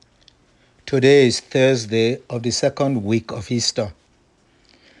Today is Thursday of the second week of Easter.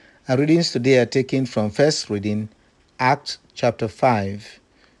 Our readings today are taken from first reading, Acts chapter 5,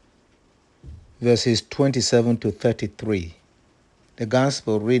 verses 27 to 33. The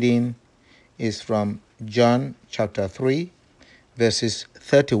gospel reading is from John chapter 3, verses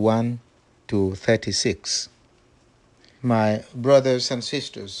 31 to 36. My brothers and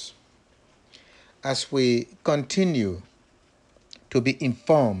sisters, as we continue to be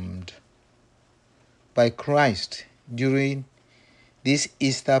informed by Christ during this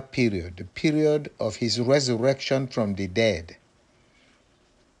Easter period, the period of his resurrection from the dead,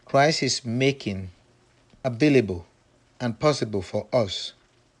 Christ is making available and possible for us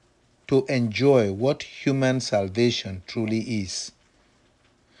to enjoy what human salvation truly is,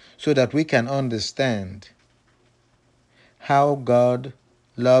 so that we can understand how God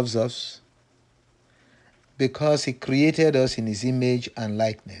loves us because he created us in his image and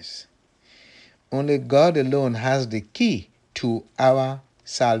likeness. Only God alone has the key to our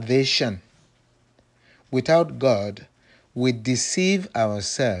salvation. Without God, we deceive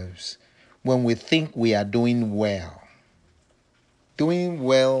ourselves when we think we are doing well. Doing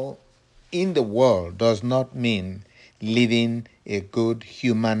well in the world does not mean living a good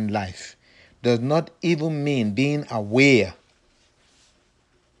human life, does not even mean being aware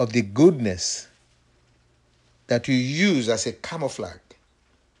of the goodness that you use as a camouflage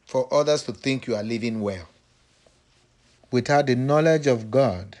for others to think you are living well. Without the knowledge of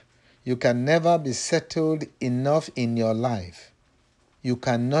God, you can never be settled enough in your life. You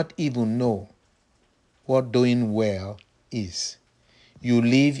cannot even know what doing well is. You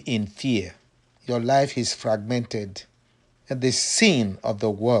live in fear. Your life is fragmented. And the sin of the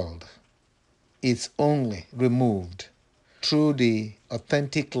world is only removed through the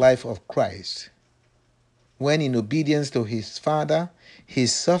authentic life of Christ, when in obedience to his Father, he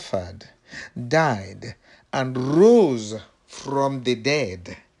suffered, died, and rose from the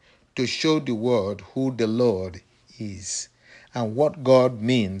dead to show the world who the Lord is and what God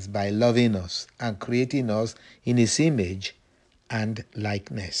means by loving us and creating us in his image and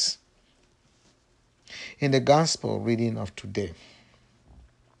likeness. In the gospel reading of today,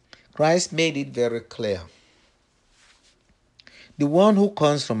 Christ made it very clear. The one who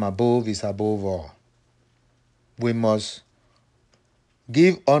comes from above is above all. We must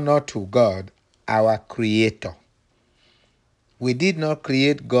give honor to God, our Creator. We did not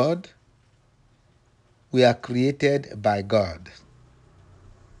create God. We are created by God.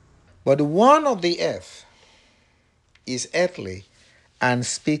 But the one of the earth is earthly and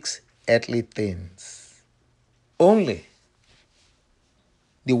speaks earthly things. Only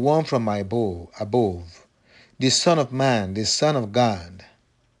the one from above, the Son of Man, the Son of God,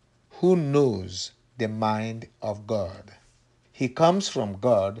 who knows the mind of God. He comes from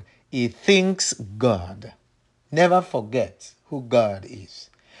God. He thinks God. Never forget who God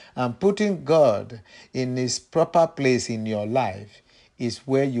is. And putting God in his proper place in your life is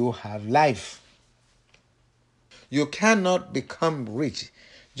where you have life. You cannot become rich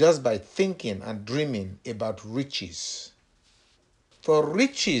just by thinking and dreaming about riches. For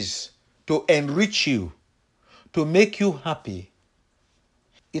riches to enrich you, to make you happy,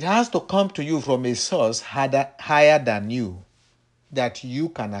 it has to come to you from a source higher than you that you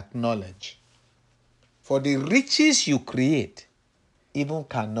can acknowledge. For the riches you create even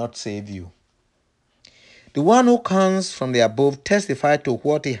cannot save you. The one who comes from the above testifies to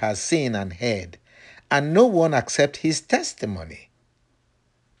what he has seen and heard, and no one accepts his testimony.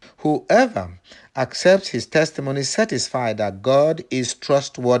 Whoever accepts his testimony satisfies that God is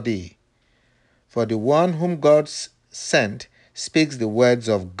trustworthy. For the one whom God sent speaks the words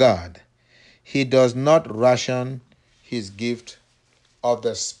of God. He does not ration his gift of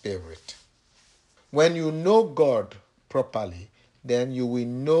the Spirit. When you know God properly, then you will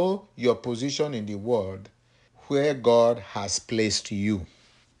know your position in the world where God has placed you.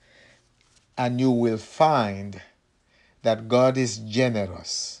 And you will find that God is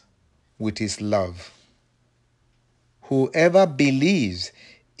generous with his love. Whoever believes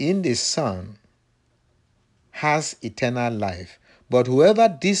in the Son has eternal life, but whoever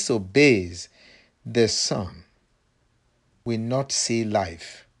disobeys the Son will not see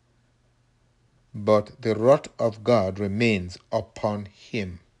life, but the wrath of God remains upon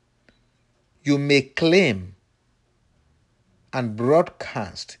him. You may claim and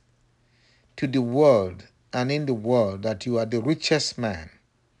broadcast to the world and in the world that you are the richest man.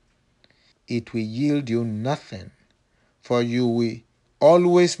 It will yield you nothing, for you will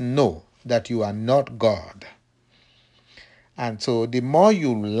always know that you are not God. And so the more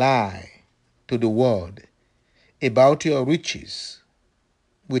you lie to the world about your riches,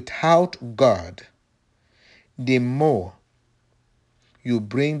 without God, the more you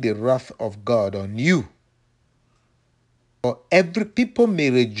bring the wrath of God on you. For every people may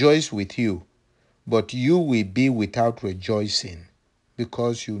rejoice with you, but you will be without rejoicing,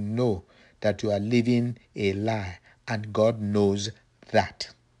 because you know that you are living a lie, and God knows that.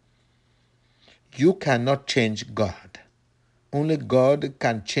 You cannot change God. Only God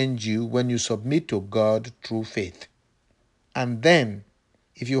can change you when you submit to God through faith. And then,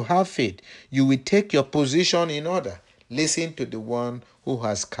 if you have faith, you will take your position in order. Listen to the one who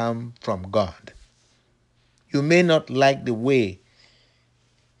has come from God. You may not like the way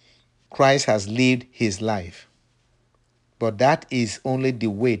Christ has lived his life, but that is only the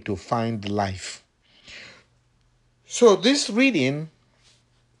way to find life. So this reading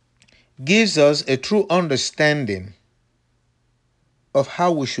gives us a true understanding of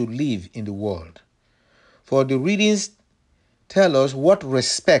how we should live in the world. For the readings tell us what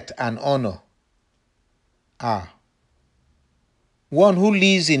respect and honor are. One who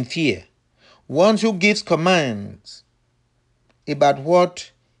lives in fear, one who gives commands about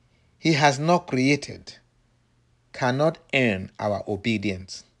what he has not created, cannot earn our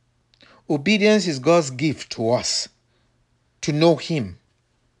obedience. Obedience is God's gift to us to know him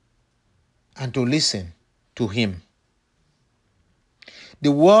and to listen to him.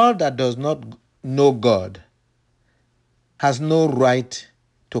 The world that does not know God has no right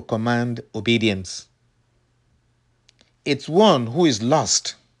to command obedience. It's one who is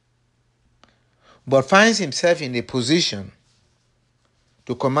lost, but finds himself in a position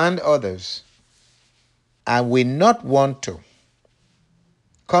to command others and will not want to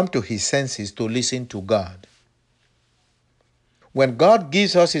come to his senses to listen to God. When God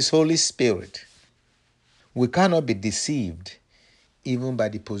gives us his Holy Spirit, we cannot be deceived even by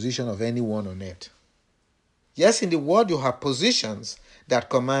the position of anyone on earth. Yes, in the world you have positions that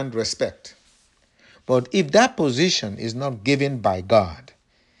command respect. But if that position is not given by God,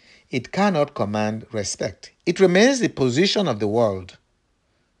 it cannot command respect. It remains the position of the world,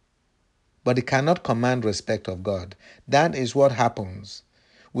 but it cannot command respect of God. That is what happens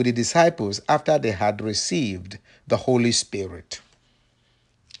with the disciples after they had received the Holy Spirit.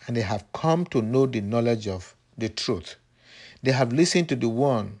 And they have come to know the knowledge of the truth. They have listened to the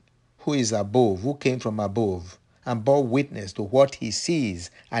one who is above, who came from above, and bore witness to what he sees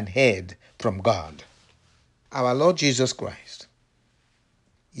and heard from God. Our Lord Jesus Christ.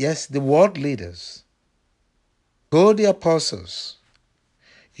 Yes, the world leaders told the apostles,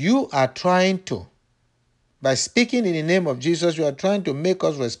 you are trying to, by speaking in the name of Jesus, you are trying to make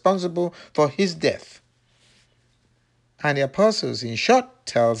us responsible for his death. And the apostles, in short,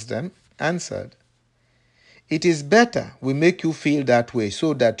 answered, it is better we make you feel that way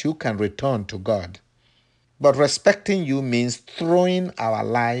so that you can return to God. But respecting you means throwing our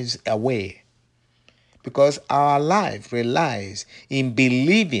lives away, because our life relies in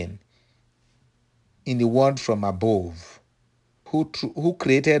believing in the one from above, who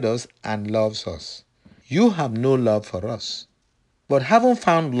created us and loves us. You have no love for us, but having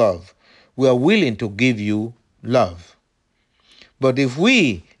found love, we are willing to give you love. But if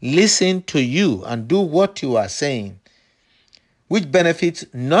we listen to you and do what you are saying, which benefits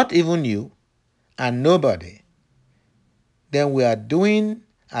not even you and nobody, then we are doing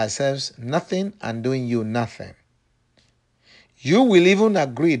ourselves nothing and doing you nothing. You will even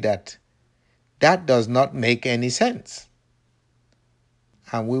agree that that does not make any sense.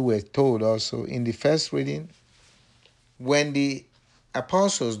 And we were told also in the first reading, when the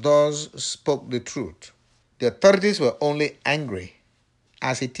apostles thus spoke the truth, the authorities were only angry,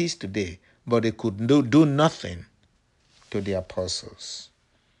 as it is today, but they could do nothing to the apostles.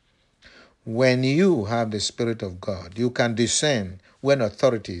 When you have the Spirit of God, you can discern when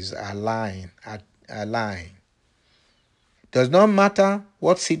authorities are lying. Does not matter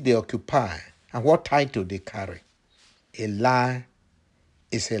what seat they occupy and what title they carry. A lie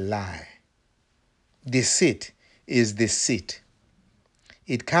is a lie. Deceit is deceit.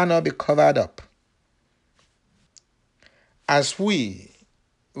 It cannot be covered up. As we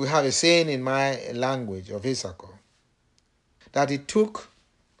have a saying in my language of Issachar, that it took,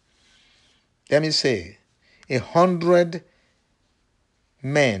 let me say, 100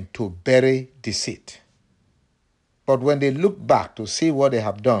 men to bury deceit. But when they look back to see what they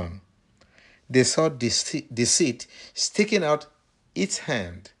have done, they saw deceit sticking out its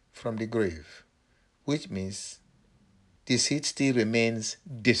hand from the grave, which means deceit still remains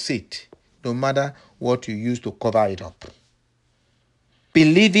deceit, no matter what you use to cover it up.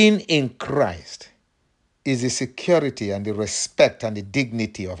 Believing in Christ is the security and the respect and the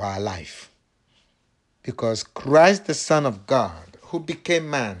dignity of our life. Because Christ, the Son of God, who became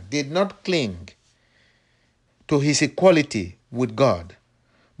man, did not cling to his equality with God,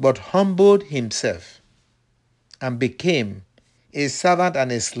 but humbled himself and became a servant and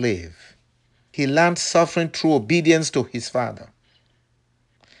a slave. He learned suffering through obedience to his Father.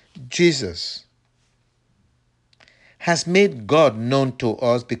 Jesus has made God known to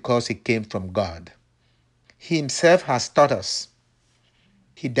us because he came from God. He himself has taught us.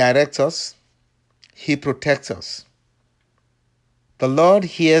 He directs us. He protects us. The Lord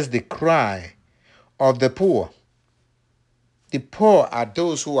hears the cry of the poor. The poor are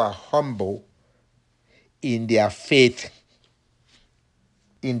those who are humble in their faith.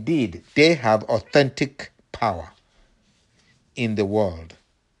 Indeed, they have authentic power in the world.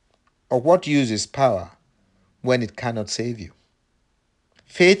 Or what use is power when it cannot save you?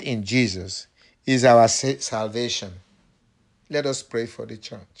 Faith in Jesus is our salvation. Let us pray for the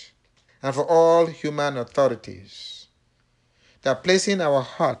church and for all human authorities that placing our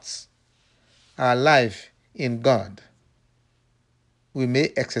hearts, our life in God, we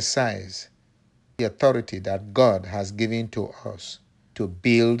may exercise the authority that God has given to us to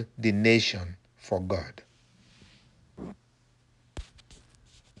build the nation for God.